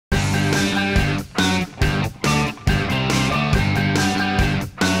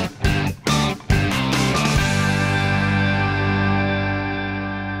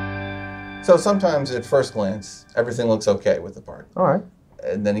So sometimes at first glance, everything looks okay with the part. All right.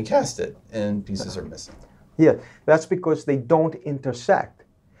 And then you cast it, and pieces are missing. Yeah, that's because they don't intersect.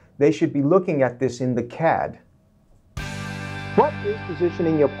 They should be looking at this in the CAD. What is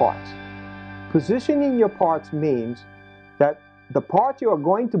positioning your parts? Positioning your parts means that the parts you are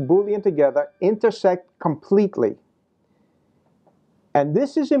going to Boolean together intersect completely. And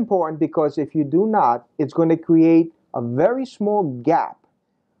this is important because if you do not, it's going to create a very small gap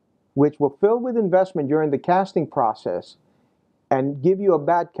which will fill with investment during the casting process and give you a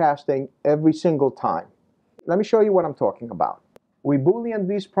bad casting every single time. Let me show you what I'm talking about. We Boolean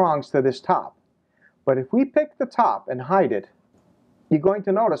these prongs to this top, but if we pick the top and hide it, you're going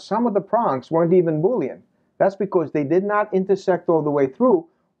to notice some of the prongs weren't even Boolean. That's because they did not intersect all the way through,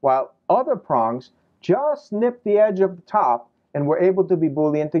 while other prongs just nipped the edge of the top and were able to be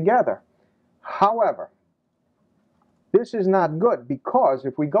Boolean together. However, this is not good because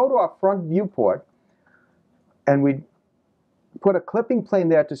if we go to our front viewport and we put a clipping plane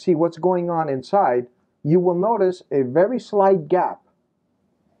there to see what's going on inside, you will notice a very slight gap.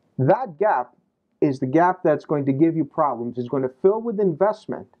 That gap is the gap that's going to give you problems. It's going to fill with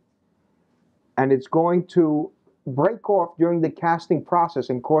investment, and it's going to break off during the casting process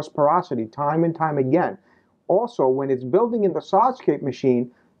and cause porosity time and time again. Also, when it's building in the Sodscape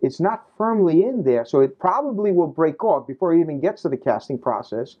machine, it's not firmly in there, so it probably will break off before it even gets to the casting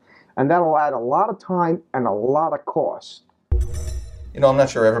process, and that'll add a lot of time and a lot of cost. You know, I'm not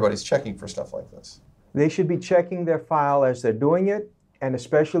sure everybody's checking for stuff like this. They should be checking their file as they're doing it, and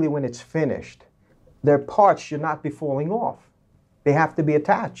especially when it's finished. Their parts should not be falling off. They have to be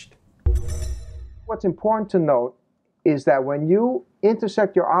attached. What's important to note is that when you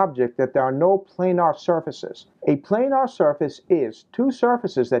intersect your object, that there are no planar surfaces. A planar surface is two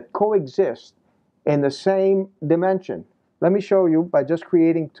surfaces that coexist in the same dimension. Let me show you by just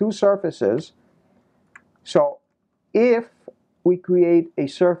creating two surfaces. So if we create a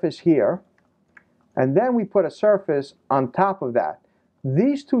surface here, and then we put a surface on top of that,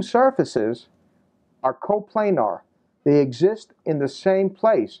 these two surfaces are coplanar. They exist in the same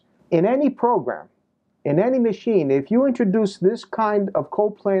place. In any program, in any machine, if you introduce this kind of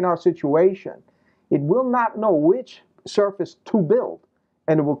coplanar situation, it will not know which surface to build,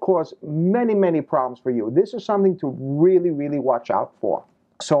 and it will cause many, many problems for you. This is something to really, really watch out for.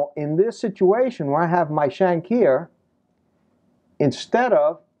 So in this situation where I have my shank here, instead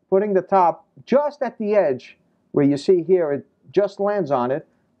of putting the top just at the edge where you see here it just lands on it,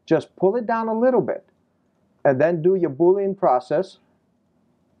 just pull it down a little bit and then do your Boolean process,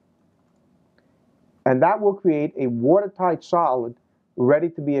 and that will create a watertight solid ready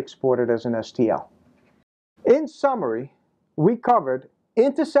to be exported as an STL. In summary, we covered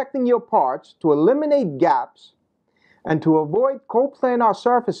intersecting your parts to eliminate gaps and to avoid coplanar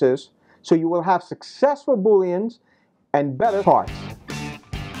surfaces so you will have successful Booleans and better parts.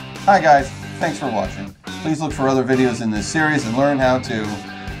 Hi guys, thanks for watching. Please look for other videos in this series and learn how to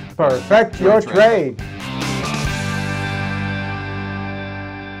perfect your trade.